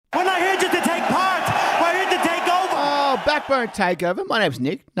Backbone Takeover. My name's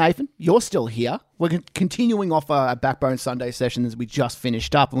Nick. Nathan, you're still here. We're continuing off a Backbone Sunday session as we just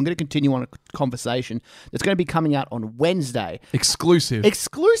finished up. And we're going to continue on a conversation that's going to be coming out on Wednesday. Exclusive.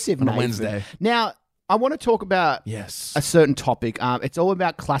 Exclusive, on Nathan. a Wednesday. Now, I want to talk about a certain topic. It's all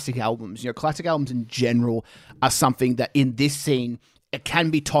about classic albums. You know, classic albums in general are something that in this scene, it can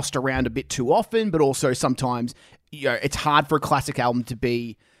be tossed around a bit too often, but also sometimes, you know, it's hard for a classic album to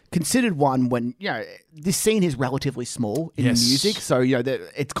be considered one when, you know, this scene is relatively small in music. So, you know,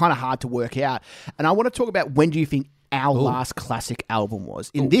 it's kind of hard to work out. And I want to talk about, when do you think our last classic album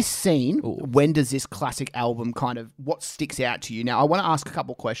was? In this scene, when does this classic album kind of, what sticks out to you? Now, I want to ask a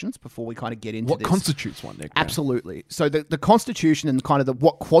couple of questions before we kind of get into What this. constitutes one, Nick? Absolutely. So the constitution and kind of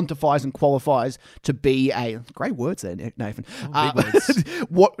what quantifies and qualifies to be a, great words there, Nathan. Big words.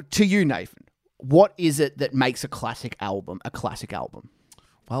 What, to you, Nathan, what is it that makes a classic album a classic album?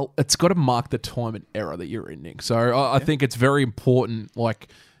 Well, it's got to mark the time and era that you're in, Nick. So I think it's very important, like,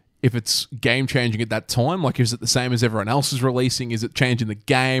 if it's game-changing at that time, like, is it the same as everyone else is releasing? Is it changing the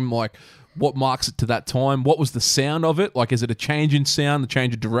game? Like, what marks it to that time? What was the sound of it? Like, is it a change in sound, the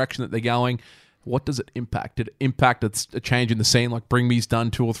change of direction that they're going? What does it impact? Did it impact a change in the scene, like Bring Me's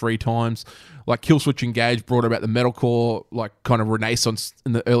done 2 or 3 times? Like Killswitch Engage brought about the metalcore, like, kind of renaissance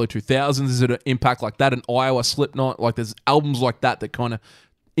in the early 2000s. Is it an impact like that? In Iowa, Slipknot? Like, there's albums like that kind of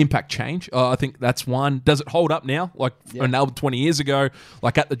impact change. I think that's one. Does it hold up now? Like an album 20 years ago,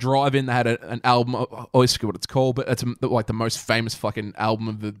 like at the drive-in, they had an album, I always forget what it's called, but it's like the most famous fucking album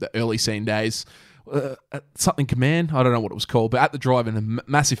of the early scene days. Something Command, I don't know what it was called, but at the drive-in, a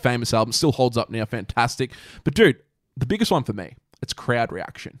massive famous album, still holds up now, fantastic. But dude, the biggest one for me, it's crowd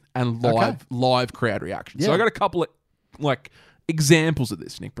reaction and live crowd reaction. So I got a couple of like examples of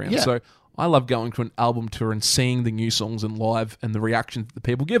this, Nick Brown. So I love going to an album tour and seeing the new songs and live and the reaction that the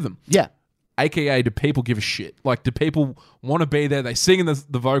people give them. Yeah. AKA, do people give a shit? Like, do people want to be there? They sing in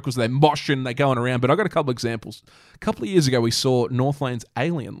the vocals, they moshing, they going around. But I got a couple of examples. A couple of years ago, we saw Northlane's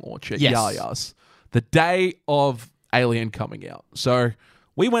Alien launch at Yaya's, the day of Alien coming out. So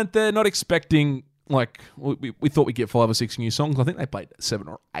we went there not expecting, like, we thought we'd get 5 or 6 new songs. I think they played 7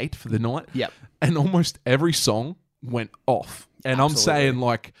 or 8 for the night. Yep. And almost every song went off. And I'm saying,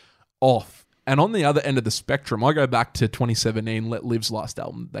 like, off. And on the other end of the spectrum, I go back to 2017, Let Live's last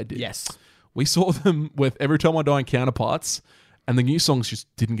album they did. Yes. We saw them with Every Time I Die in Counterparts, and the new songs just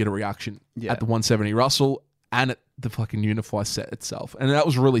didn't get a reaction at the 170 Russell and at the fucking Unify set itself. And that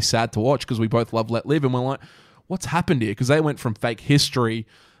was really sad to watch because we both love Let Live, and we're like, what's happened here? Because they went from Fake History,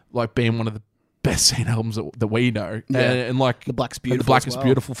 like, being one of the best scene albums that we know. And like The Black's Beautiful. The Black is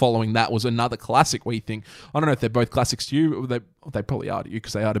Beautiful following that was another classic, we think. I don't know if they're both classics to you. They probably are to you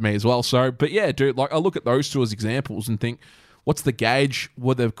because they are to me as well. So, but yeah, dude, like, I look at those two as examples and think, what's the gauge?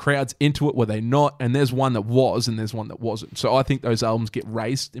 Were the crowds into it? Were they not? And there's one that was and there's one that wasn't. So I think those albums get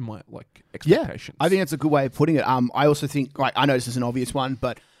raised in my, like, expectations. Yeah, I think that's a good way of putting it. I also think, like, I know this is an obvious one,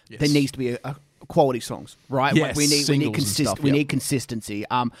 but there needs to be a quality songs, right? Yes, Like, we need consistency.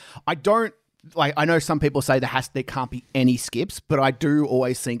 I don't, like, I know some people say there can't be any skips, but I do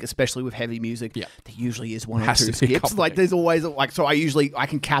always think, especially with heavy music, there usually is one or two skips. Like, there's always, like, so I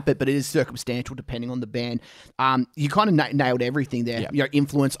can cap it, but it is circumstantial depending on the band. You kind of nailed everything there. You know,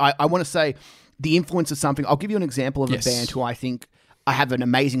 influence. I want to say the influence of something. I'll give you an example of a band who I think I have an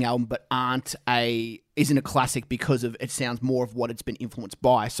amazing album, but isn't a classic because of it sounds more of what it's been influenced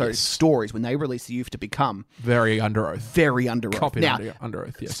by. So Stories, when they released The Youth to Become, very Under Oath. Very Under Oath. Copied Now, Under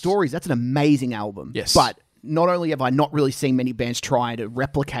Oath, yes. Stories, that's an amazing album. Yes. But not only have I not really seen many bands try to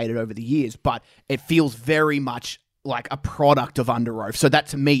replicate it over the years, but it feels very much like a product of Under Oath. So that,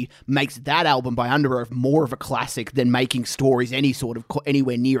 to me, makes that album by Under Oath more of a classic than making Stories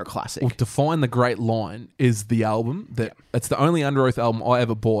anywhere near a classic. Well, Define the Great Line is the album that it's the only Under Oath album I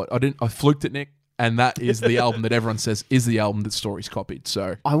ever bought. I fluked it, Nick, and that is the album that everyone says is the album that Stories copied.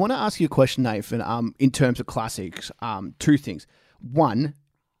 So I want to ask you a question, Nathan, in terms of classics. 2 things. One,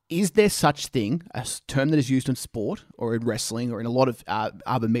 is there such thing, a term that is used in sport or in wrestling or in a lot of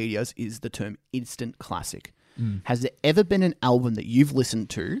other medias, is the term instant classic? Has there ever been an album that you've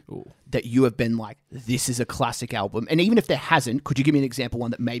listened to that you have been like, this is a classic album? And even if there hasn't, could you give me an example, one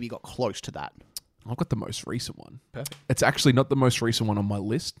that maybe got close to that? I've got the most recent one. Perfect. It's actually not the most recent one on my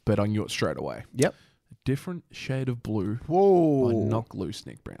list, but I knew it straight away. Yep. A Different Shade of Blue Whoa. by Knock Loose,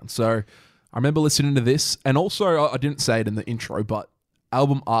 Nick Brown. So I remember listening to this, and also I didn't say it in the intro, but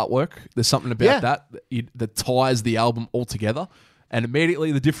album artwork, there's something about that ties the album all together. And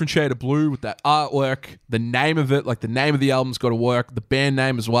immediately, the Different Shade of Blue with that artwork, the name of it, like the name of the album's got to work, the band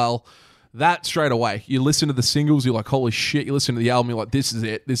name as well. That straight away. You listen to the singles, you're like, holy shit. You listen to the album, you're like, this is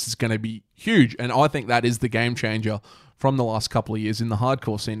it. This is going to be huge. And I think that is the game changer from the last couple of years in the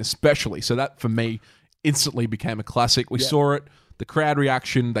hardcore scene, especially. So that for me instantly became a classic. We saw it, the crowd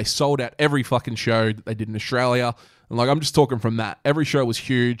reaction. They sold out every fucking show that they did in Australia. And like, I'm just talking from that. Every show was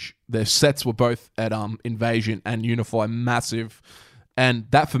huge. Their sets were both at Invasion and Unify, massive. And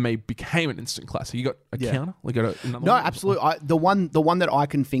that for me became an instant classic. You got a counter? We got another No, one? absolutely. The one that I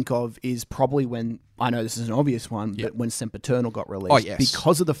can think of is probably when, I know this is an obvious one, but when Sempiternal got released. Oh, yes.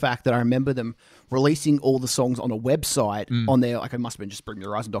 Because of the fact that I remember them releasing all the songs on a website on their, like it must have been just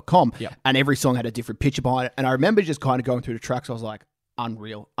bringmehorizon.com, and every song had a different picture behind it. And I remember just kind of going through the tracks, I was like,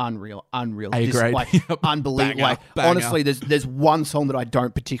 unreal. A grade. Like, unbelievable. Banger. Honestly, there's one song that I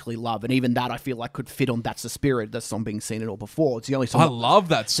don't particularly love, and even that I feel like could fit on That's the Spirit, the song being seen it all before. It's the only song I love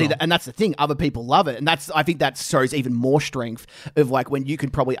that song. See, and that's the thing. Other people love it, and I think that shows even more strength of like when you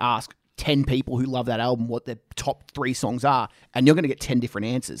could probably ask 10 people who love that album what their top 3 songs are, and you're going to get 10 different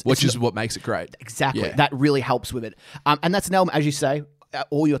answers. Which is what makes it great. Exactly. Yeah. That really helps with it. And that's an album, as you say,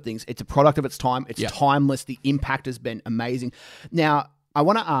 all your things. It's a product of its time. It's timeless. The impact has been amazing. Now, I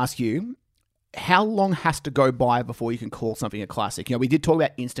want to ask you, how long has to go by before you can call something a classic? You know, we did talk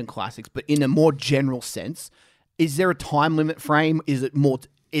about instant classics, but in a more general sense, is there a time limit frame? Is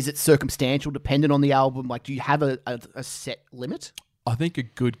it circumstantial, dependent on the album? Like, do you have a set limit? I think a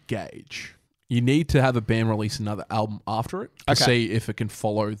good gauge. You need to have a band release another album after it to see if it can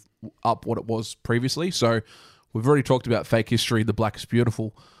follow up what it was previously. So we've already talked about Fake History, The Black is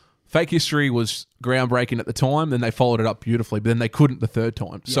Beautiful. Fake History was groundbreaking at the time, then they followed it up beautifully, but then they couldn't the third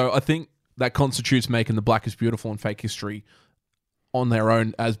time. Yeah. So I think that constitutes making The Black is Beautiful and Fake History on their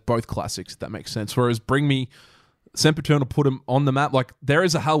own as both classics, if that makes sense. Whereas Bring Me, Sempiternal put them on the map. Like, There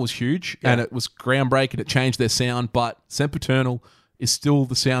Is a Hell was huge, and it was groundbreaking. It changed their sound, but Sempiternal is still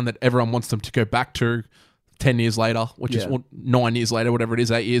the sound that everyone wants them to go back to 10 years later, which is 9 years later, whatever it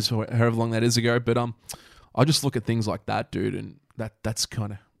is, 8 years, or however long that is ago. But I just look at things like that, dude, and that's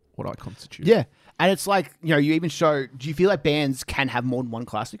kind of what I constitute. Yeah. And it's like, you know, you even show, do you feel like bands can have more than one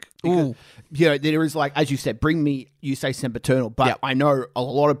classic? Because, you know, there is like, as you said, Bring Me, you say Sempiternal, but I know a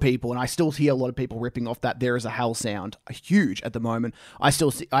lot of people, and I still hear a lot of people ripping off that There Is a Hell sound, huge at the moment. I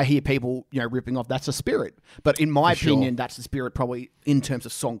hear people, you know, ripping off That's the Spirit. But in my opinion, That's the Spirit probably, in terms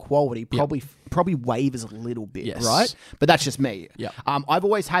of song quality, probably wavers a little bit, right? But that's just me. Yeah. I've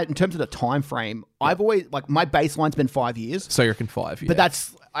always had, in terms of the time frame, I've always, like, my baseline's been 5 years. So you reckon 5, But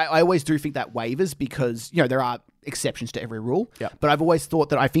that's, I always do think that wavers because, you know, there are exceptions to every rule. Yeah. But I've always thought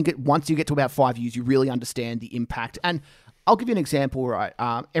that I think once you get to about 5 years, you really understand the impact. And I'll give you an example, right?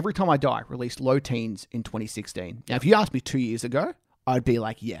 Every Time I Die released Low Teens in 2016. Now, if you asked me 2 years ago, I'd be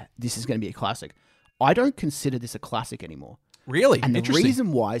like, yeah, this is going to be a classic. I don't consider this a classic anymore. Really? And the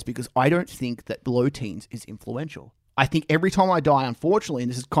reason why is because I don't think that Low Teens is influential. I think Every Time I Die, unfortunately, and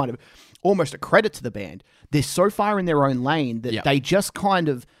this is kind of almost a credit to the band, they're so far in their own lane that they just kind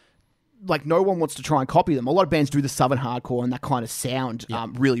of, like, no one wants to try and copy them. A lot of bands do the Southern hardcore and that kind of sound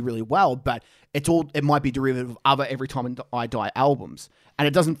really, really well, but it might be derivative of other Every Time I Die albums.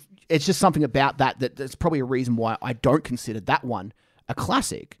 And it's just something about that's probably a reason why I don't consider that one a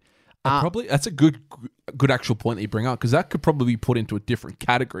classic. Probably that's a good actual point that you bring up, because that could probably be put into a different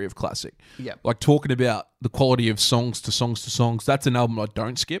category of classic. Yeah, like talking about the quality of songs to songs. That's an album I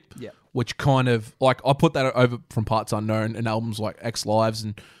don't skip. Yeah, which kind of like I put that over from Parts Unknown and albums like X Lives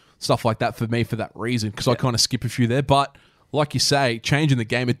and stuff like that for me for that reason, because I kind of skip a few there. But like you say, changing the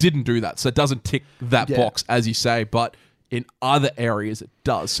game, it didn't do that, so it doesn't tick that box as you say, but in other areas it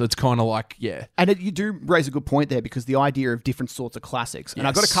does. So it's kind of like, And you do raise a good point there, because the idea of different sorts of classics. And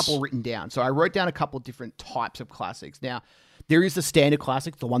I've got a couple written down. So I wrote down a couple of different types of classics. Now, there is the standard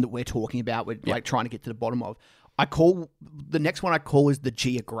classic, the one that we're talking about, we're like trying to get to the bottom of. The next one I call is the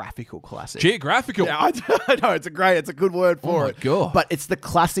geographical classic. Geographical? Yeah, I know, it's a good word for it. God. But it's the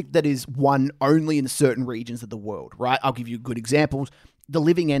classic that is one only in certain regions of the world, right? I'll give you good examples. The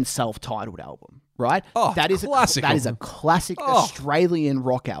Living End self-titled album, right? Oh, that is classic. That is a classic Australian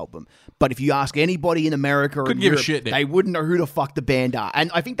rock album. But if you ask anybody in America or Couldn't Europe, give a shit, they wouldn't know who the fuck the band are. And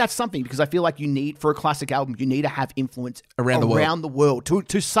I think that's something, because I feel like for a classic album, you need to have influence around the world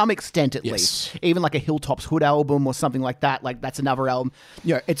to some extent at least. Even like a Hilltop's Hood album or something like that. Like, that's another album.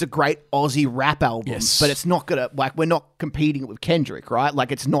 You know, it's a great Aussie rap album, but it's not gonna, like, we're not competing with Kendrick, right?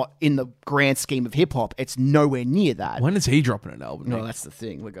 Like, it's not in the grand scheme of hip hop. It's nowhere near that. When is he dropping an album? No, that's the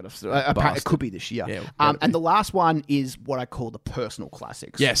thing. We've got to. It could be this year. Yeah, and the last one is what I call the personal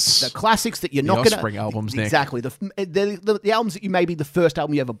classics. Yes, the classics that you're not going to. Offspring albums, exactly. The albums that you maybe the first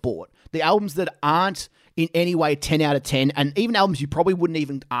album you ever bought. The albums that aren't in any way 10 out of 10, and even albums you probably wouldn't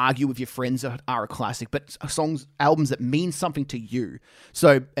even argue with your friends are a classic, but albums that mean something to you.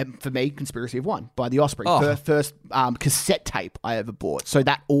 So for me, Conspiracy of One by The Offspring, first cassette tape I ever bought. So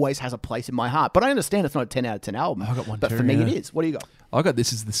that always has a place in my heart. But I understand it's not a 10 out of 10 album. I got one but too, for me, it is. What do you got? I got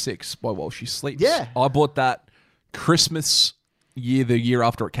This Is the Six by While She Sleeps. Yeah. I bought that Christmas the year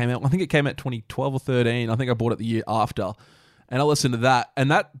after it came out. I think it came out 2012 or 13. I think I bought it the year after. And I listened to that. And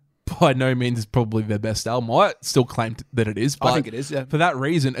that by no means is probably their best album. I still claim that it is. But I think it is, yeah. For that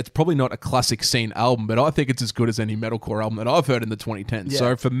reason, it's probably not a classic scene album, but I think it's as good as any metalcore album that I've heard in the 2010s. Yeah.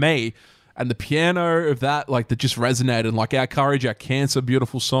 So for me, and the piano of that, like, that just resonated. Like Our Courage, Our Cancer,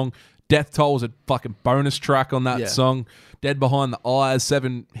 beautiful song. Death Toll was a fucking bonus track on that song. Dead Behind the Eyes,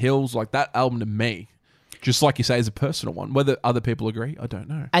 Seven Hills, like that album to me, just like you say, is a personal one. Whether other people agree, I don't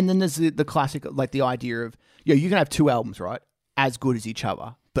know. And then there's the classic, like the idea of, you can have two albums, right, as good as each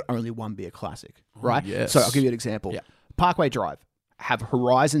other, but only one be a classic, right? Yes. So I'll give you an example. Yeah. Parkway Drive have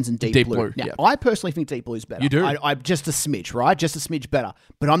Horizons and Deep Blue. Now, yeah. I personally think Deep Blue is better. You do? I'm just a smidge, right? Just a smidge better.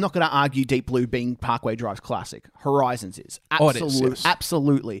 But I'm not going to argue Deep Blue being Parkway Drive's classic. Horizons is. Absolutely. Yes.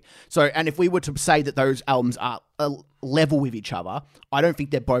 Absolutely. So, and if we were to say that those albums are level with each other, I don't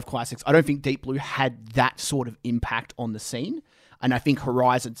think they're both classics. I don't think Deep Blue had that sort of impact on the scene. And I think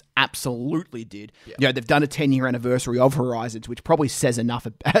Horizons absolutely did. Yeah. They've done a 10-year anniversary of Horizons, which probably says enough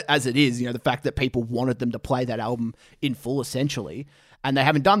as it is. The fact that people wanted them to play that album in full, essentially. And they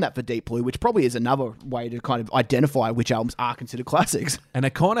haven't done that for Deep Blue, which probably is another way to kind of identify which albums are considered classics. And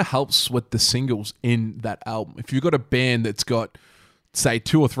it kind of helps with the singles in that album. If you've got a band that's got, say,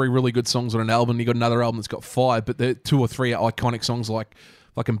 2 or 3 really good songs on an album, you got another album that's got 5, but the 2 or 3 iconic songs like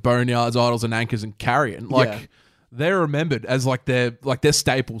fucking Boneyards, Idols and Anchors and Carrion, they're remembered as like their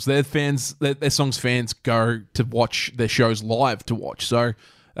staples. Their fans, their songs fans go to watch their shows live to watch. So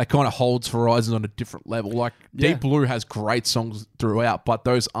that kind of holds Horizon on a different level. Like Deep Blue has great songs throughout, but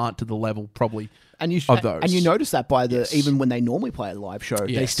those aren't to the level probably of those. And you notice that by even when they normally play a live show,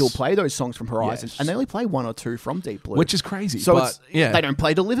 they still play those songs from Horizon, and they only play 1 or 2 from Deep Blue, which is crazy. So but, they don't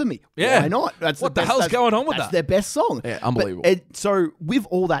play Deliver Me. Yeah, why not? What the hell's going on with that? That's their best song. Yeah, unbelievable. So with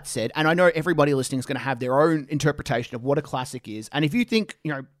all that said, and I know everybody listening is going to have their own interpretation of what a classic is, and if you think,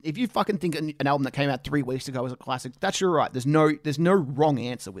 if you fucking think an album that came out 3 weeks ago is a classic, that's your right. There's no wrong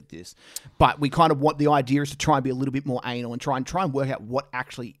answer with this, but we kind of want the idea is to try and be a little bit more anal and try and work out what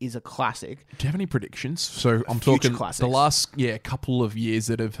actually is a classic. Do you have any predictions? So I'm talking classics. The last couple of years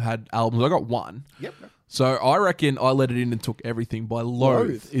that have had albums. I got one. Yep. So I reckon I Let It In and Took Everything by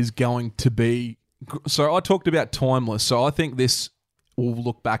Loathe is going to be. So I talked about Timeless. So I think this will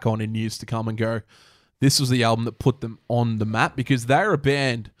look back on in years to come and go, this was the album that put them on the map, because they're a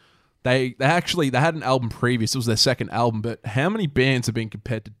band. They had an album previous. It was their second album, but how many bands have been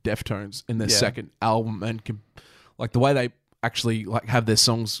compared to Deftones in their second album, and like the way they actually like have their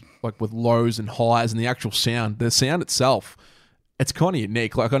songs like with lows and highs and the actual sound, the sound itself, it's kind of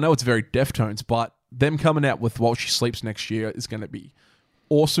unique. Like I know it's very Deftones, but them coming out with While She Sleeps next year is going to be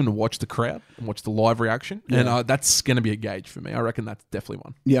awesome to watch the crowd and watch the live reaction. Yeah. And that's going to be a gauge for me. I reckon that's definitely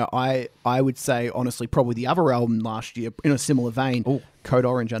one. Yeah, I would say, honestly, probably the other album last year, in a similar vein, Code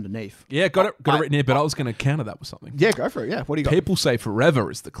Orange Underneath. Yeah, got it written here, but I was going to counter that with something. Yeah, go for it. Yeah, what do you got? People Say Forever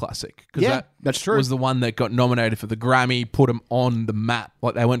is the classic. Yeah, that's true. Was the one that got nominated for the Grammy, put them on the map.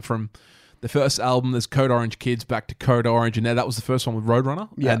 Like they went from the first album, there's Code Orange Kids, back to Code Orange, and now that was the first one with Roadrunner,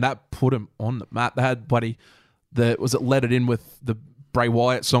 and that put them on the map. They had was it Let It In with the Bray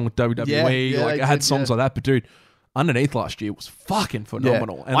Wyatt song with WWE? I had songs like that, but dude, Underneath last year was fucking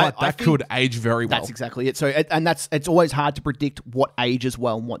phenomenal, and that could age very well. That's exactly it. So, it's always hard to predict what ages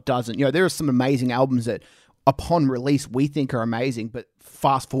well and what doesn't. There are some amazing albums that, upon release, we think are amazing, but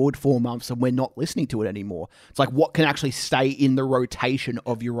fast forward 4 months and we're not listening to it anymore. It's like what can actually stay in the rotation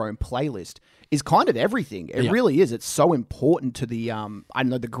of your own playlist is kind of everything. It really is. It's so important to the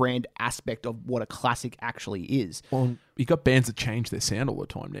the grand aspect of what a classic actually is. Well, you got bands that change their sound all the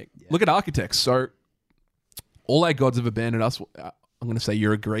time, Nick. Yeah. Look at Architects. So All Our Gods Have Abandoned Us. I'm going to say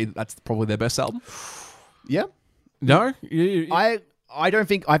you agree that that's probably their best album. Yeah. No, I don't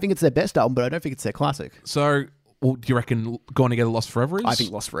think. I think it's their best album, but I don't think it's their classic. So, do you reckon Gone Together, Lost Forever is? I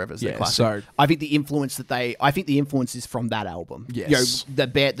think Lost Forever is their classic. So I think the influence is from that album. Yes.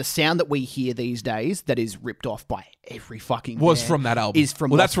 The sound that we hear these days that is ripped off by every fucking was band from that album. Is from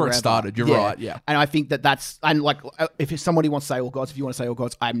that's Lost where Forever. It started. You're right. Yeah. And I think that's like if somebody wants to say All Gods, if you want to say All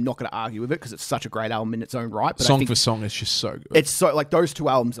Gods, I'm not going to argue with it because it's such a great album in its own right. But song for song, it's just so good. It's so like those two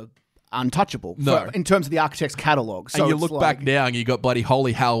albums are untouchable No. in terms of the Architects catalog. So and you it's look like, back now and you got bloody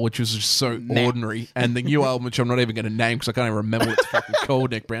Holy Hell, which was just so ordinary. And the new album, which I'm not even going to name because I can't even remember what it's fucking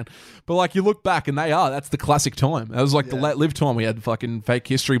called, Nick Brown. But like you look back and that's the classic time. That was like the Let Live time. We had fucking Fake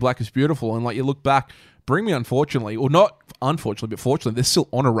History, Black is Beautiful. And like you look back, Bring Me unfortunately, or not unfortunately, but fortunately, they're still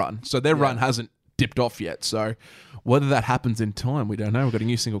on a run. So their run hasn't dipped off yet. So whether that happens in time, we don't know. We've got a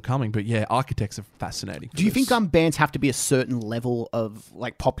new single coming. But yeah, Architects are fascinating. Do you think bands have to be a certain level of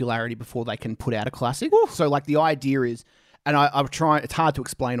like popularity before they can put out a classic? Ooh. So like the idea is, and I'm trying, it's hard to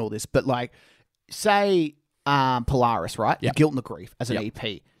explain all this, but like say Polaris, right? Yep. Guilt and the Grief as an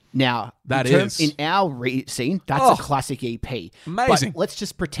EP. Now, in our scene, that's a classic EP. Amazing. But let's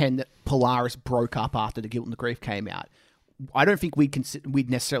just pretend that Polaris broke up after the Guilt and the Grief came out. I don't think we'd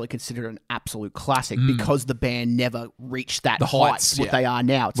necessarily consider it an absolute classic because the band never reached that heights what they are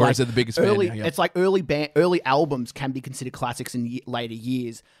now. It's Whereas like they're the biggest early, band now, it's like early albums can be considered classics in later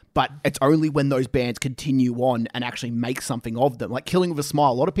years, but it's only when those bands continue on and actually make something of them. Like Killing with a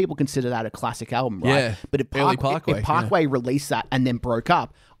Smile, a lot of people consider that a classic album, right? Yeah. But if Parkway released that and then broke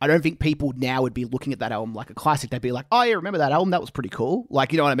up, I don't think people now would be looking at that album like a classic. They'd be like, oh yeah, remember that album? That was pretty cool.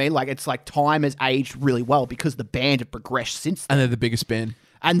 Like, you know what I mean? Like, it's like time has aged really well because the band have progressed since then. And they're the biggest band.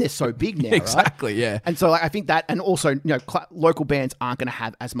 And they're so big now, exactly, right? yeah. And so like, I think that, and also, local bands aren't going to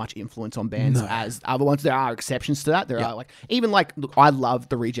have as much influence on bands as other ones. There are exceptions to that. There are look, I love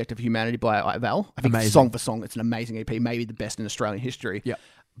The Reject of Humanity by Val. I think song for song, it's an amazing EP, maybe the best in Australian history. Yeah.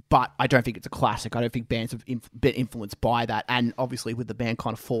 But I don't think it's a classic. I don't think bands have been influenced by that. And obviously with the band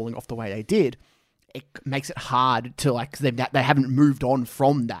kind of falling off the way they did, it makes it hard to like, cause they haven't moved on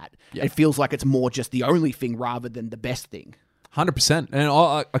from that. Yeah. It feels like it's more just the only thing rather than the best thing. 100%. And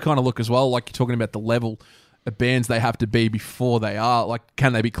I kind of look as well, like you're talking about the level of bands they have to be before they are. Like,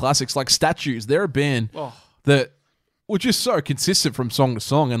 can they be classics? Like Statues, they're a band that were just so consistent from song to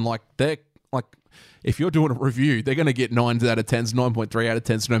song. And like, they're like, if you're doing a review, they're going to get 9s out of 10s, 9.3 out of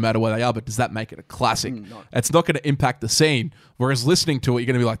 10s, no matter where they are. But does that make it a classic? No. It's not going to impact the scene. Whereas listening to it, you're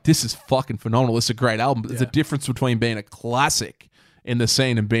going to be like, this is fucking phenomenal. This is a great album. But there's a difference between being a classic in the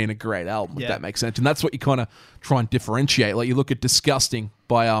scene and being a great album, if that makes sense. And that's what you kind of try and differentiate. Like you look at Disgusting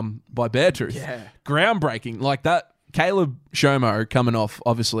by Beartooth. Yeah. Groundbreaking. Like that, Caleb Shomo coming off,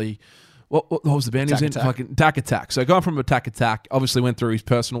 obviously... What was the band he was in? Fucking Attack Attack. So going from Attack Attack, obviously went through his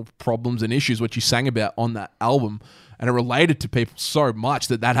personal problems and issues, which he sang about on that album, and it related to people so much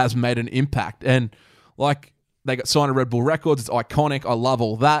that has made an impact. And like they got signed to Red Bull Records, it's iconic. I love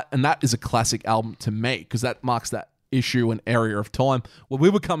all that, and that is a classic album to me because that marks that issue and area of time where we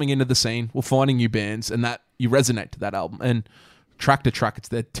were coming into the scene, we're finding new bands, and that you resonate to that album. And track to track, it's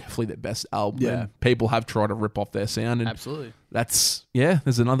definitely their best album. Yeah, and people have tried to rip off their sound, and absolutely, there's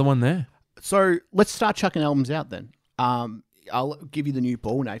another one there. So let's start chucking albums out then. I'll give you the new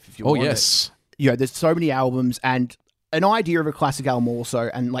ball, Nath, if you want. Oh, yes. There's so many albums and an idea of a classic album also.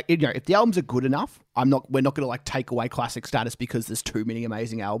 And like, if the albums are good enough, we're not going to like take away classic status because there's too many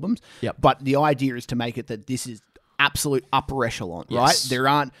amazing albums. Yep. But the idea is to make it that this is absolute upper echelon, right? There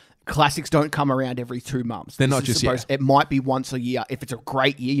aren't, classics don't come around every 2 months. They're not just, it might be once a year. If it's a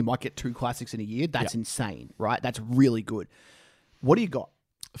great year, you might get 2 classics in a year. That's insane, right? That's really good. What do you got?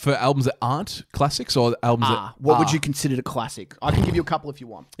 For albums that aren't classics or albums that what would you consider a classic? I can give you a couple if you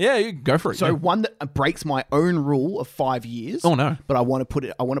want. Yeah, you can go for it. So one that breaks my own rule of 5 years. Oh no. But I want to put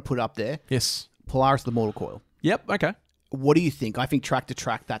it up there. Yes. Polaris the Mortal Coil. Yep, okay. What do you think? I think track to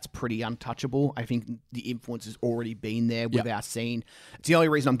track, that's pretty untouchable. I think the influence has already been there with our scene. It's the only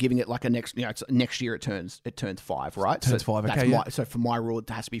reason I'm giving it like it's next year it turns 5, right? Turns 5, okay. So for my rule, it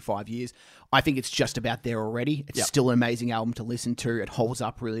has to be 5 years. I think it's just about there already. It's still an amazing album to listen to. It holds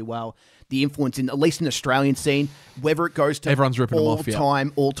up really well. The influence at least in the Australian scene, whether it goes to everyone's ripping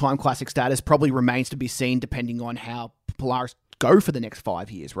all-time classic status, probably remains to be seen depending on how Polaris go for the next 5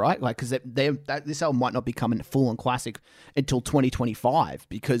 years, right? Like, because this album might not be coming full-on classic until 2025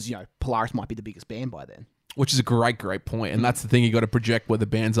 because, Polaris might be the biggest band by then. Which is a great point. And that's the thing, you got to project where the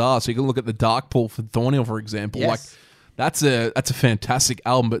bands are. So you can look at the Darkpool for Thornhill, for example. Yes. Like, that's a fantastic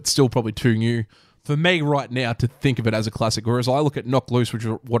album, but still probably too new for me right now to think of it as a classic. Whereas I look at Knock Loose, which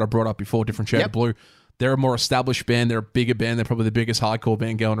is what I brought up before, Different Shade of Blue. They're a more established band. They're a bigger band. They're probably the biggest hardcore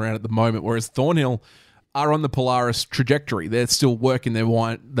band going around at the moment. Whereas Thornhill are on the Polaris trajectory. They're still working their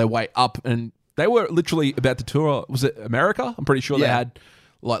way up, and they were literally about to tour. Was it America? I'm pretty sure they had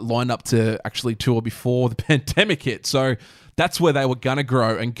like lined up to actually tour before the pandemic hit. So that's where they were gonna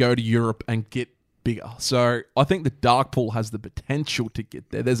grow and go to Europe and get bigger. So I think the Darkpool has the potential to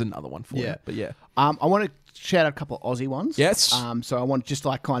get there. There's another one for you. But I want to shout out a couple of Aussie ones. Yes. So I want just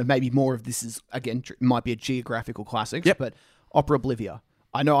like kind of maybe more of this is again might be a geographical classic. Yep. But Opera Oblivia.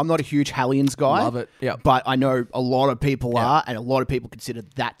 I know I'm not a huge Hellions guy. Love it. Yeah. But I know a lot of people are, and a lot of people consider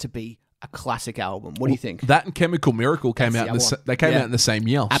that to be a classic album. What do you think? That and Chemical Miracle came out. They came out in the same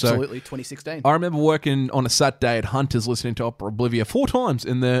year. Absolutely, 2016. I remember working on a Saturday at Hunters, listening to Opera Oblivia 4 times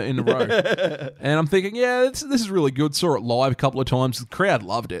in a row, and I'm thinking, yeah, this is really good. Saw it live a couple of times. The crowd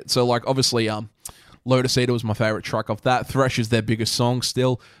loved it. So like, obviously, Lotus Eater was my favorite track off that. Thresh is their biggest song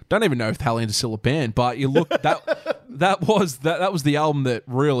still. Don't even know if Hellions are still a band, but you look that was the album that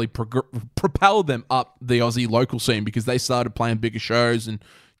really propelled them up the Aussie local scene, because they started playing bigger shows and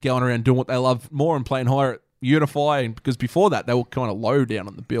going around doing what they love more and playing higher at Unify, and because before that they were kind of low down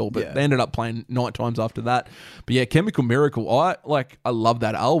on the bill, but they ended up playing night times after that. But yeah, Chemical Miracle, I love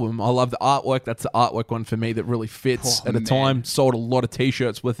that album. I love the artwork. That's the artwork one for me that really fits at a time. Sold a lot of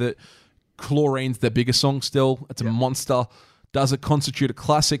t-shirts with it. Chlorine's their biggest song still. It's a monster. Does it constitute a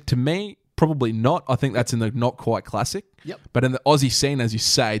classic? To me, probably not. I think that's in the not quite classic. Yep. But in the Aussie scene, as you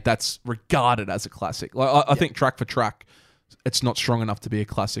say, that's regarded as a classic. Like I think track for track, it's not strong enough to be a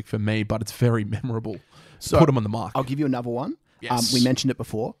classic for me, but it's very memorable. So put them on the mark. I'll give you another one. Yes. We mentioned it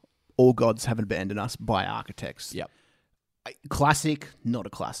before. All Gods Haven't Abandoned Us by Architects. Yep. Classic, not a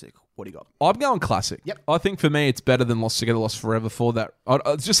classic. What do you got? I'm going classic. Yep. I think for me, it's better than Lost Together, Lost Forever for that.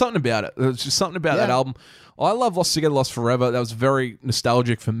 It's just something about it. There's just something about that album. I love Lost Together, Lost Forever. That was very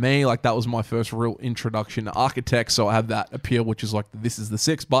nostalgic for me. Like, that was my first real introduction to Architects, so I have that appeal, which is like, this is the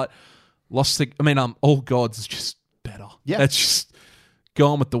six. But All Gods is just better. Yeah. It's just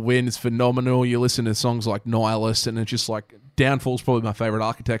Gone with the Wind is phenomenal. You listen to songs like Nihilist, and it's just like, Downfall's probably my favorite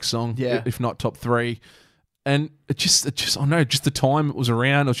Architects song, if not top 3. And it just I know, just the time it was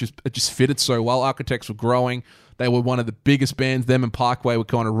around, it just fitted so well. Architects were growing. They were one of the biggest bands. Them and Parkway were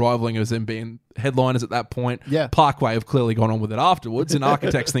kind of rivaling as them being headliners at that point. Yeah. Parkway have clearly gone on with it afterwards, and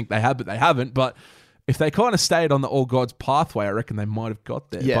Architects think they have, but they haven't. But if they kind of stayed on the All Gods pathway, I reckon they might have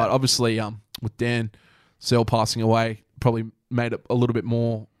got there. Yeah. But obviously, with Dan Searle passing away, probably made it a little bit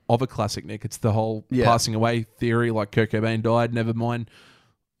more of a classic, Nick. It's the whole passing away theory, like Kurt Cobain died, never mind.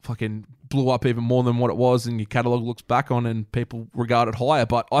 Fucking blew up even more than what it was, and your catalogue looks back on and people regard it higher.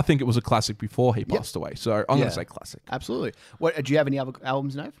 But I think it was a classic before he passed away. So I'm going to say classic. Absolutely. Do you have any other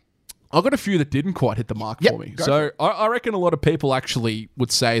albums, Nave? I've got a few that didn't quite hit the mark for me. So I reckon a lot of people actually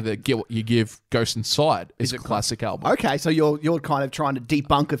would say that Get What You Give, Ghost Inside is a classic album. Okay, so you're kind of trying to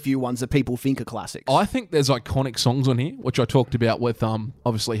debunk a few ones that people think are classics. I think there's iconic songs on here, which I talked about with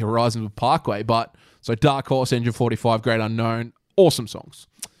obviously Horizons with Parkway. But so Dark Horse, Engine 45, Great Unknown, awesome songs.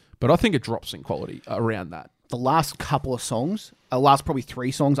 But I think it drops in quality around that. The last couple of songs, last probably 3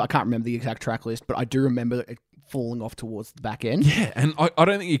 songs, I can't remember the exact track list, but I do remember it falling off towards the back end. Yeah, and I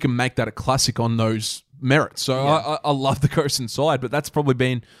don't think you can make that a classic on those merits. So I love the Ghost Inside, but that's probably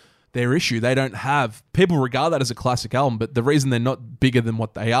been their issue. They don't have... People regard that as a classic album, but the reason they're not bigger than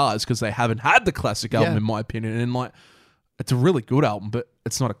what they are is because they haven't had the classic album, in my opinion. And like, it's a really good album, but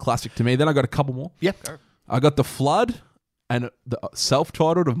it's not a classic to me. Then I got a couple more. Yep. I got The Flood and the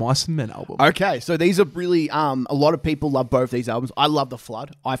self-titled of Mice and Men album. Okay, so these are really... a lot of people love both these albums. I love The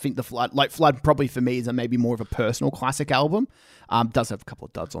Flood. I think The Flood... Flood probably for me is maybe more of a personal classic album. Does have a couple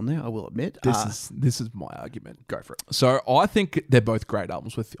of duds on there, I will admit. This is my argument. Go for it. So I think they're both great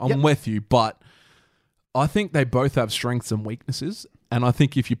albums. I'm with you, but I think they both have strengths and weaknesses. And I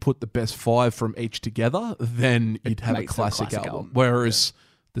think if you put the best 5 from each together, then you'd have a classic album. Whereas...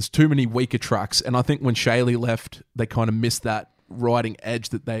 There's too many weaker tracks, and I think when Shaylee left, they kind of missed that writing edge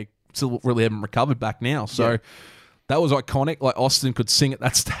that they still really haven't recovered back now. So that was iconic. Like, Austin could sing at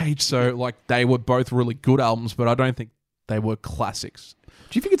that stage, so like they were both really good albums, but I don't think they were classics.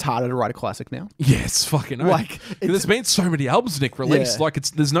 Do you think it's harder to write a classic now? Yes, fucking like there's been so many albums Nick released. Yeah. Like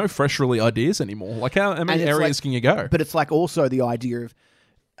there's no fresh really ideas anymore. Like how many areas can you go? But it's like also the idea of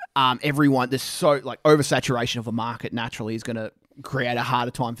everyone. There's so like oversaturation of a market naturally is going to create a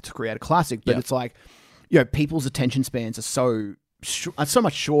harder time to create a classic. But it's like, people's attention spans are so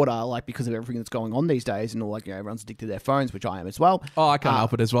much shorter, like because of everything that's going on these days, and like everyone's addicted to their phones, which I am as well. Oh, I can't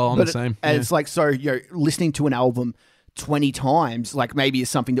help it as well. I'm the same. And it's like listening to an album 20 times, like maybe is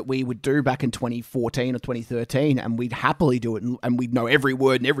something that we would do back in 2014 or 2013, and we'd happily do it, and we'd know every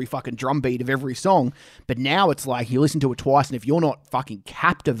word and every fucking drum beat of every song. But now it's like you listen to it twice, and if you're not fucking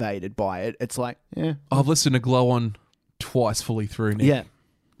captivated by it, it's like, I've listened to Glow On twice fully through, Nick. Yeah.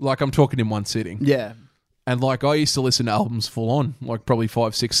 Like I'm talking in one sitting. Yeah. And like I used to listen to albums full on, like probably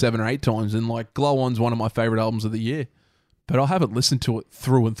 5, 6, 7 or 8 times, and like Glow On's one of my favorite albums of the year. But I haven't listened to it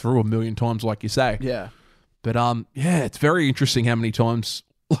through and through a million times, like you say. Yeah. But it's very interesting how many times,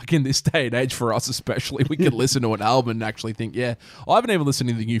 like in this day and age for us especially, we can listen to an album and actually think, I haven't even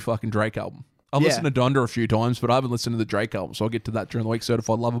listened to the new fucking Drake album. I've listened to Donda a few times, but I haven't listened to the Drake album, so I'll get to that during the week.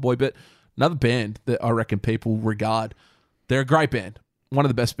 Certified Lover Boy, but another band that I reckon people regard, they're a great band. One of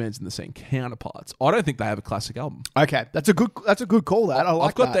the best bands in the scene, Counterparts. I don't think they have a classic album. Okay, that's a good call. That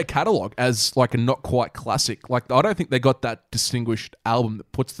I've got their catalog as like a not quite classic. Like I don't think they got that distinguished album that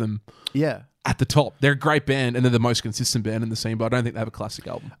puts them at the top. They're a great band and they're the most consistent band in the scene, but I don't think they have a classic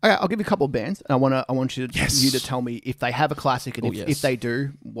album. Okay, I'll give you a couple of bands, and I want you to tell me if they have a classic, and if they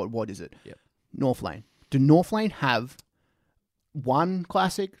do, what is it? Yep. Northlane. Do Northlane have one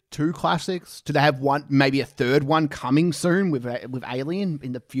classic, two classics? Do they have one, maybe a third one coming soon with Alien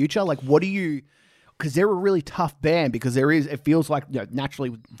in the future? Like, what do you? Because they're a really tough band. Because it feels like naturally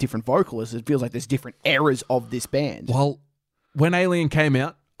with different vocalists, it feels like there's different eras of this band. Well, when Alien came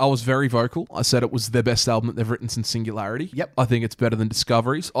out, I was very vocal. I said it was their best album that they've written since Singularity. Yep. I think it's better than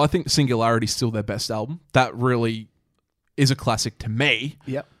Discoveries. I think Singularity is still their best album. That really is a classic to me.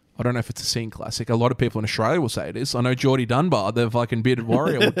 Yep. I don't know if it's a scene classic. A lot of people in Australia will say it is. I know Geordie Dunbar, the fucking Bearded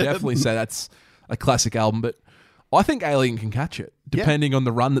Warrior, would definitely say that's a classic album. But I think Alien can catch it, depending on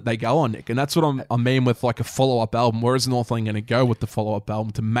the run that they go on, Nick. And that's what I mean with like a follow-up album. Where is Northlane going to go with the follow-up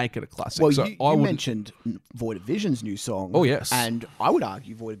album to make it a classic? Well, you mentioned Void of Vision's new song. Oh, yes. And I would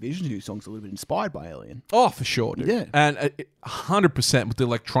argue Void of Vision's new song's a little bit inspired by Alien. Oh, for sure, dude. Yeah. And 100% with the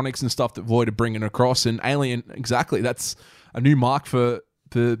electronics and stuff that Void are bringing across. And Alien, exactly, that's a new mark for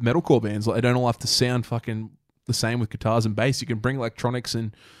the metalcore bands. Like, they don't all have to sound fucking the same with guitars and bass. You can bring electronics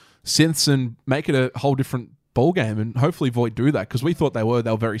and synths and make it a whole different ball game, and hopefully Void do that, because we thought they were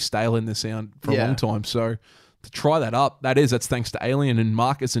very stale in their sound for a long time. So to try that up, that's thanks to Alien and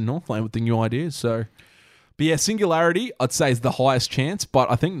Marcus and Northlane with the new ideas. So, but yeah, Singularity I'd say is the highest chance,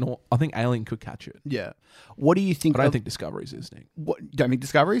 but I think Alien could catch it. Yeah. What do you think? I don't think Discoveries is, Nick. Don't think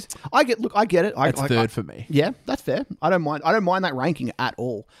Discoveries? I get it. That's third for me. Yeah, that's fair. I don't mind that ranking at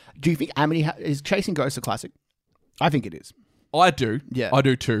all. Do you think Amity is Chasing Ghosts a classic? I think it is. I do. Yeah. I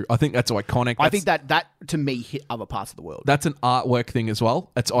do too. I think that's iconic. I think that to me hit other parts of the world. That's an artwork thing as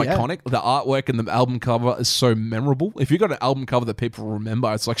well. It's iconic. The artwork and the album cover is so memorable. If you've got an album cover that people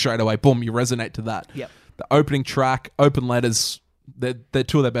remember, it's like straight away, boom, you resonate to that. Yep. The opening track, Open Letters, they're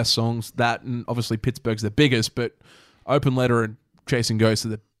two of their best songs. That and obviously Pittsburgh's their biggest, but Open Letter and Chasing Ghosts are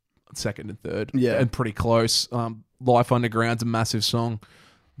the second and third. Yeah. And pretty close. Life Underground's a massive song.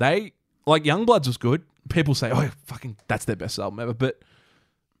 They, like Youngbloods was good. People say, oh, fucking, that's their best album ever. But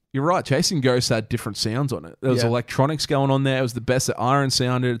you're right. Chasing Ghosts had different sounds on it. There was electronics going on there. It was the best that Iron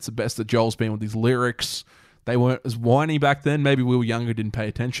sounded. It's the best that Joel's been with his lyrics. They weren't as whiny back then. Maybe we were younger, didn't pay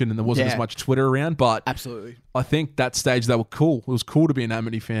attention, and there wasn't as much Twitter around. But absolutely, I think that stage they were cool. It was cool to be an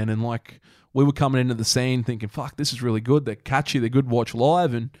Amity fan. And like, we were coming into the scene thinking, fuck, this is really good. They're catchy. They're good to watch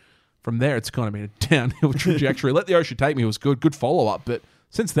live. And from there, it's kind of been a downhill trajectory. Let the Ocean Take Me was good. Good follow-up. But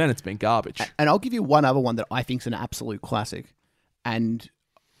since then, it's been garbage. And I'll give you one other one that I think is an absolute classic. And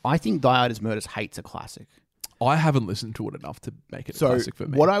I think Die Hard as Murder's Hate's a classic. I haven't listened to it enough to make it a classic for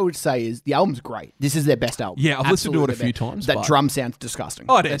me. What I would say is the album's great. This is their best album. Yeah, I've listened to it a few times. That drum sounds disgusting.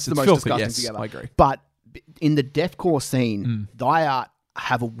 Oh, it is. It's the It's most filthy, disgusting yes, together. I agree. But in the deathcore scene, Die Hard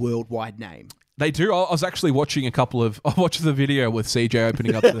have a worldwide name. They do. I was actually watching I watched the video with CJ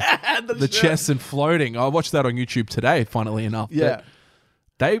opening up the chest and floating. I watched that on YouTube today, funnily enough. Yeah.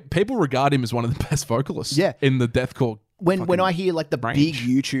 People regard him as one of the best vocalists in the deathcore. When I hear like the big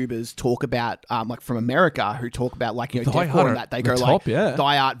YouTubers talk about like from America who talk about like deathcore and that, they go like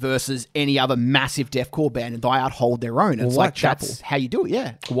Die Hard versus any other massive deathcore band, and Die Hard hold their own. And it's like that's how you do it.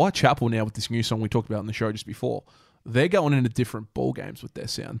 Yeah. Whitechapel now with this new song we talked about in the show just before, they're going into different ball games with their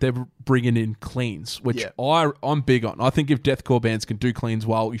sound. They're bringing in cleans, which I'm big on. I think if deathcore bands can do cleans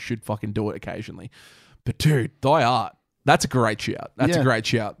well, you should fucking do it occasionally. But dude, Die Hard, that's a great shout. That's a great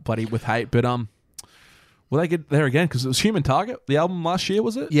shout, buddy, with Hate. But will they get there again? Because it was Human Target, the album last year,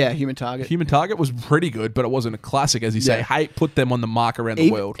 was it? Yeah, Human Target. Human Target was pretty good, but it wasn't a classic, as you say. Hate put them on the mark around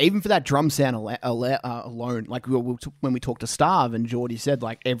the world. Even for that drum sound alone, like when we talked to Starve and Geordie said,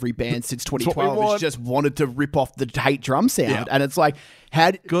 like every band since 2012 has just wanted to rip off the Hate drum sound, and it's like,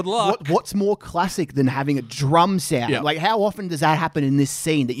 good luck. What's more classic than having a drum sound? Like, how often does that happen in this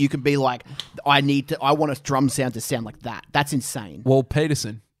scene that you can be like, I want a drum sound to sound like that? That's insane. Well,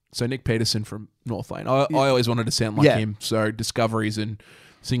 Peterson. So Nick Peterson from Northlane. I always wanted to sound like him. So Discoveries and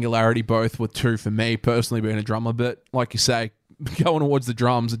Singularity both were two for me, personally being a drummer. But like you say, going towards the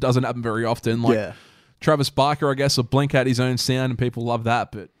drums, it doesn't happen very often. Like Travis Barker, I guess, will blink out his own sound and people love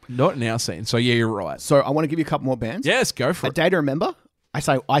that, but not in our scene. So yeah, you're right. So I want to give you a couple more bands. Yes, go for it. A Day to Remember. I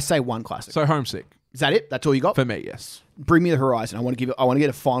say one classic. So Homesick. Is that it? That's all you got? For me, yes. Bring Me the Horizon. I want to get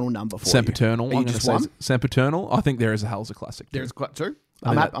a final number for Sempiternal. you. I'm going to say Sempiternal. I think There Is a Hell's a classic. There's two?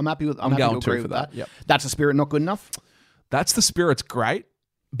 I'm happy with. I'm happy to agree with that. Yep. That's the Spirit not good enough. That's the Spirit's great,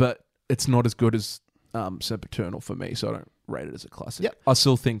 but it's not as good as Sempiternal for me, so I don't rate it as a classic. Yep. I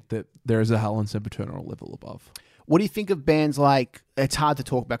still think that there is a Hell and Sempiternal level above. What do you think of bands like? It's hard to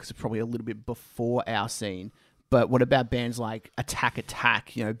talk about because it's probably a little bit before our scene. But what about bands like Attack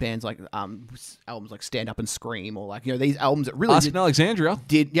Attack? You know, bands like albums like Stand Up and Scream, or like, you know, these albums that really Asking Alexandria.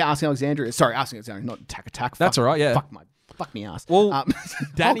 Asking Alexandria. Sorry, Asking Alexandria, not Attack Attack. That's all right. Yeah. Fuck me ass. Well,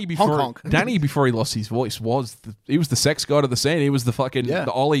 Danny before he lost his voice he was the sex god of the scene. He was the fucking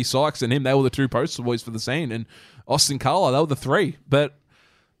the Ollie Sykes and him. They were the two poster boys for the scene, and Austin Carla, they were the three. But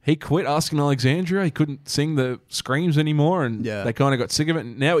he quit Asking Alexandria. He couldn't sing the screams anymore, and they kind of got sick of it.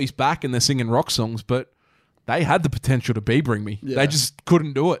 And now he's back and they're singing rock songs, but they had the potential to be Bring Me. Yeah. They just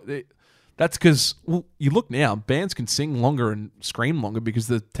couldn't do it. That's because, well, you look now, bands can sing longer and scream longer because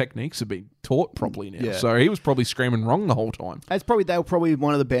the techniques have been taught properly now. Yeah. So he was probably screaming wrong the whole time. They were probably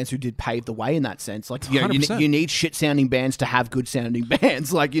one of the bands who did pave the way in that sense. Like, you know, you need shit sounding bands to have good sounding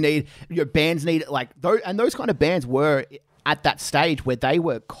bands. Like, bands need those kind of bands were at that stage where they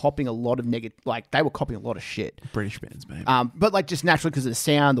were copying a lot of they were copying a lot of shit. British bands, man. But like just naturally because of the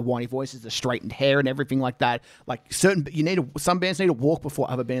sound, the whiny voices, the straightened hair, and everything like that. Like some bands need to walk before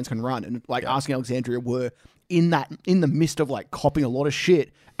other bands can run, and like Asking Alexandria were in the midst of like copying a lot of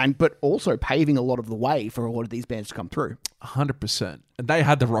shit, but also paving a lot of the way for a lot of these bands to come through. 100%, and they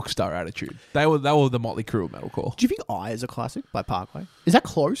had the rock star attitude. They were the Motley Crue of metalcore. Do you think "I" is a classic by Parkway? Is that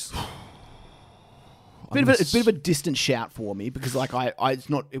close? It's a bit of a distant shout for me because like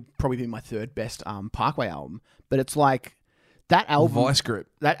it'd probably be my third best Parkway album, but it's like that album. Vice Grip.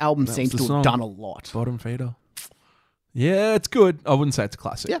 That album seems to have done a lot. Bottom Feeder. Yeah, it's good. I wouldn't say it's a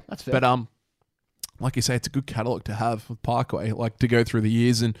classic. Yeah, that's fair. But like you say, it's a good catalog to have with Parkway, like to go through the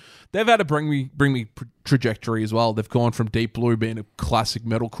years, and they've had a bring me trajectory as well. They've gone from Deep Blue being a classic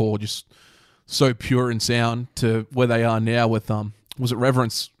metalcore, just so pure in sound, to where they are now with was it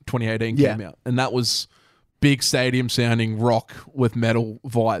Reverence 2018 came out, and that was big stadium sounding rock with metal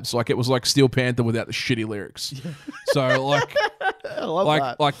vibes. Like it was like Steel Panther without the shitty lyrics. Yeah. So like,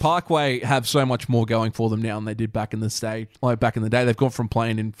 like Parkway have so much more going for them now than they did back in the day. Like back in the day, they've gone from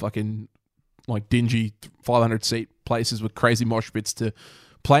playing in fucking like dingy 500 seat places with crazy mosh pits to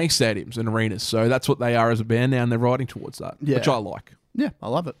playing stadiums and arenas. So that's what they are as a band now, and they're riding towards that, which I like. Yeah, I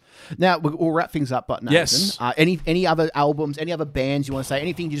love it. Now, we'll wrap things up, but Nathan, yes. Any other albums, any other bands you want to say,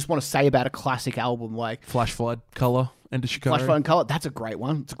 anything you just want to say about a classic album like Flash Flood, Colour, Enter Shikari? Flash Flood and Colour, that's a great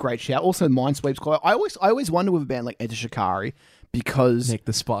one. It's a great shout. Also, Minesweep's Colour. I always wonder with a band like Enter Shikari because... Nick,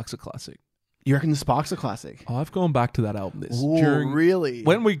 the Sparks are classic. You reckon the Sparks are classic? I've gone back to that album. Really?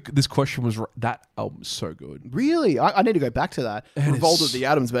 When this question was... That album is so good. Really? I need to go back to that. Revolt of the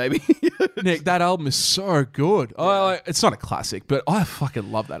Atoms, baby. Nick, that album is so good. Yeah. It's not a classic, but I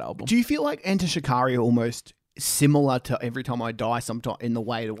fucking love that album. Do you feel like Enter Shikari are almost similar to Every Time I Die sometime in the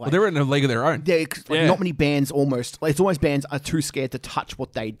way to Well, they're in a league of their own. Not many bands it's almost bands are too scared to touch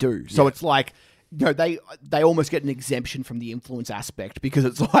what they do. So it's like... they almost get an exemption from the influence aspect because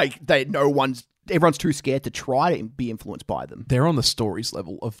it's like everyone's too scared to try to be influenced by them. They're on the Stories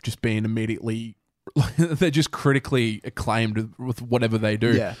level of just being immediately, they're just critically acclaimed with whatever they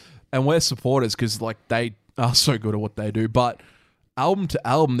do. Yeah. And we're supporters because like they are so good at what they do. But album to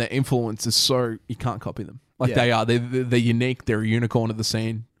album, their influence is so, you can't copy them. Like they are. They're unique. They're a unicorn of the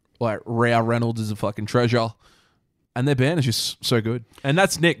scene. Like Rao Reynolds is a fucking treasure. And their band is just so good. And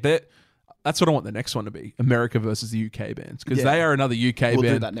that's Nick. That's what I want the next one to be. America versus the UK bands. Because they are another UK band.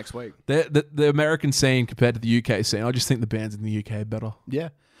 We'll do that next week. The American scene compared to the UK scene, I just think the bands in the UK are better. Yeah.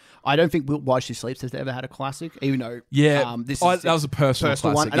 I don't think Why She Sleeps has ever had a classic, even though that was a personal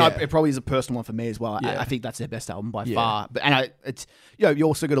classic, one, and it probably is a personal one for me as well. Yeah. I think that's their best album by far. But you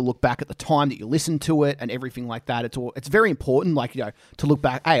also got to look back at the time that you listened to it and everything like that. It's very important, like to look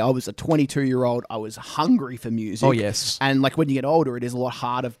back. Hey, I was a 22-year-old. I was hungry for music. Oh yes, and like when you get older, it is a lot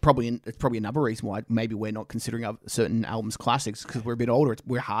harder. It's probably another reason why maybe we're not considering certain albums classics because we're a bit older.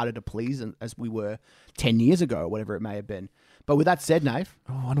 We're harder to please as we were 10 years ago or whatever it may have been. But with that said, Nave,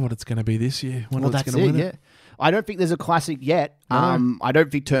 I wonder what it's going to be this year. That's it. Yeah, I don't think there's a classic yet. No. I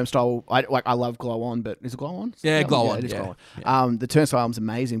don't think Turnstile. I love Glow On, but is it Glow On? Yeah, Glow On. It is Glow On. The Turnstile album's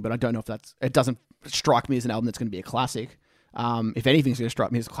amazing, but I don't know if it doesn't strike me as an album that's going to be a classic. If anything's going to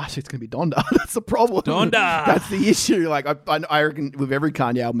strike me as a classic, it's going to be Donda. That's the problem. Donda! That's the issue. Like, I reckon with every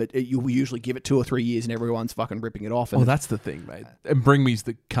Kanye album, you usually give it 2 or 3 years and everyone's fucking ripping it off. Well, that's the thing, mate. And Bring Me's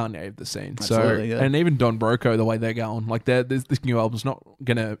the Kanye of the scene. Absolutely, And even Don Broco, the way they're going, like this new album's not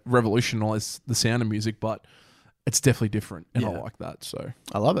going to revolutionize the sound of music, but it's definitely different, and I like that. So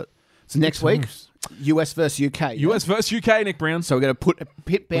I love it. So next week, US versus UK. US versus UK, Nick Brown. So we're going to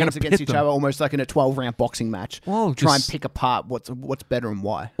pit bands against pit each them. other almost like in a 12-round boxing match. Well, Try and just- pick apart what's better and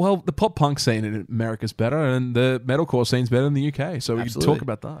why. Well, the pop punk scene in America's better, and the metalcore scene's better in the UK. So we can talk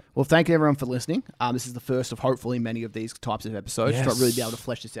about that. Well, thank you everyone for listening. This is the first of hopefully many of these types of episodes. Yes. To really be able to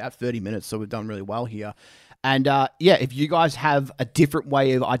flesh this out. 30 minutes, so we've done really well here. And yeah, if you guys have a different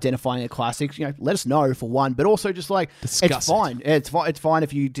way of identifying a classic, let us know for one. But also just like Discuss it's fine. It's fine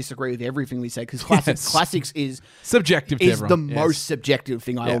if you disagree with everything we say because classics is subjective. To is everyone. the most subjective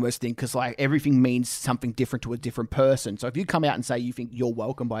thing. I almost think because like everything means something different to a different person. So if you come out and say you think You're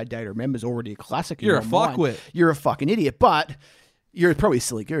Welcome by Day to Remember is already a classic, in You're your a mind, fuckwit. You're a fucking idiot. But you're probably a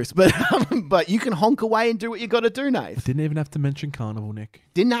silly goose. But you can honk away and do what you got to do, Nate. Didn't even have to mention Carnival, Nick.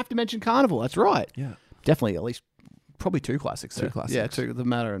 Didn't have to mention Carnival. That's right. Yeah. Definitely at least. Probably two classics. Two there. classics. Yeah, two. The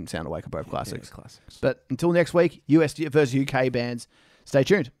Matter and Sound Awake are both classics. Yeah, classics. But until next week, US versus UK bands. Stay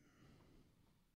tuned.